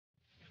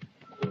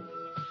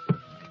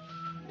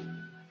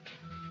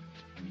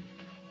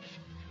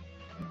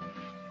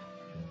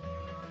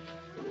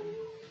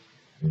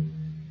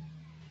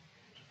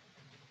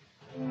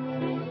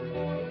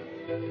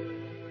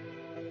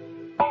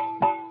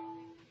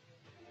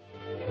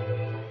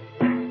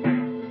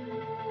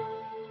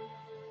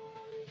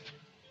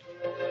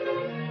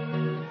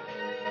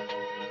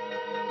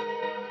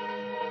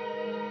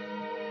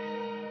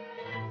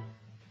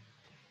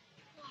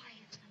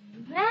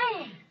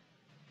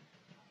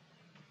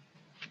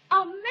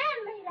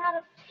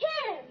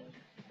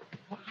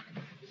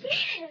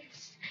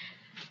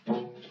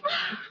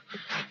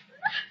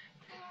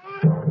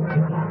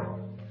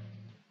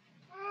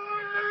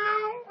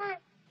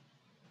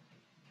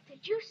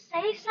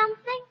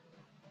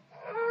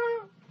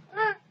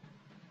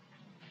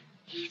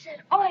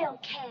Oil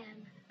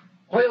can.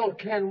 Oil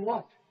can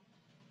what?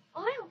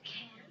 Oil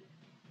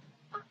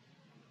can?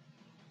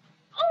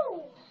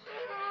 Oh!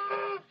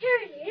 Here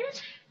it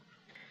is.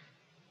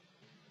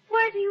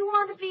 Where do you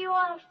want to be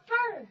oiled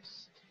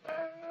first?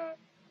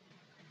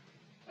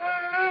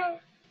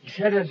 He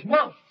said his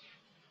mouth.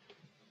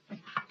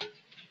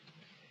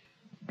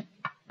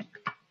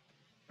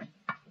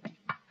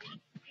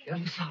 The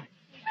other side.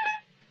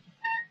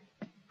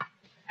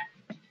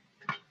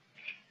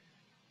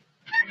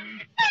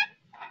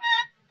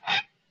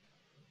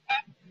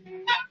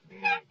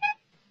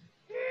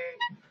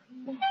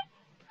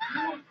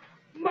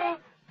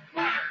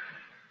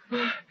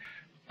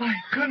 My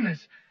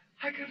goodness,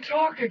 I can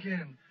talk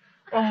again.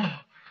 Oh,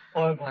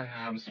 oil my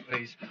arms,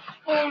 please.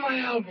 Oil my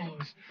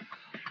elbows.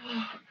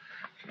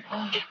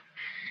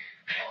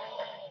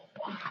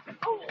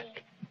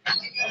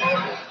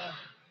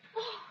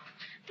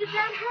 Did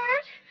that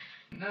hurt?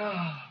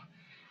 No,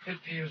 it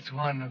feels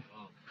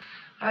wonderful.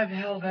 I've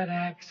held that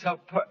axe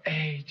up for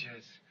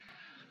ages.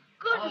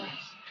 Goodness.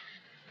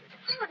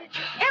 How did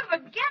you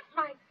ever get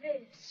like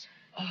this?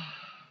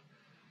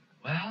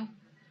 Well,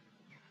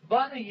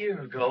 about a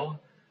year ago,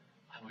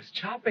 I was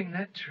chopping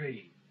that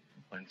tree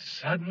when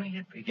suddenly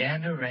it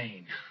began to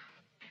rain.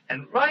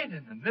 And right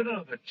in the middle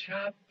of the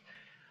chop,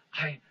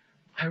 I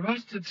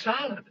rusted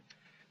solid.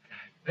 And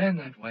I've been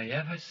that way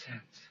ever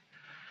since.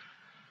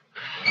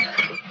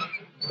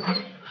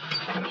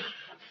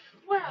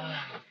 Well,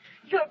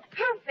 you're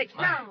perfect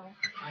now.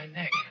 My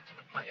neck.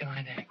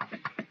 My neck.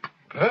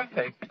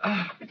 Perfect?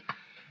 Oh,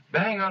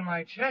 bang on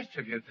my chest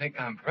if you think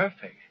I'm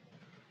perfect.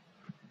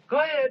 Go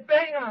ahead,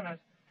 bang on it.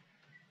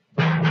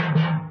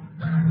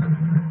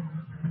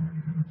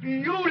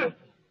 Beautiful.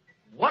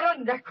 What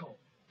a nickel.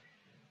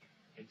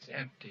 It's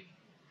empty.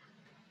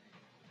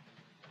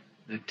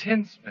 The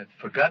tinsmith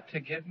forgot to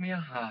give me a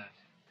heart.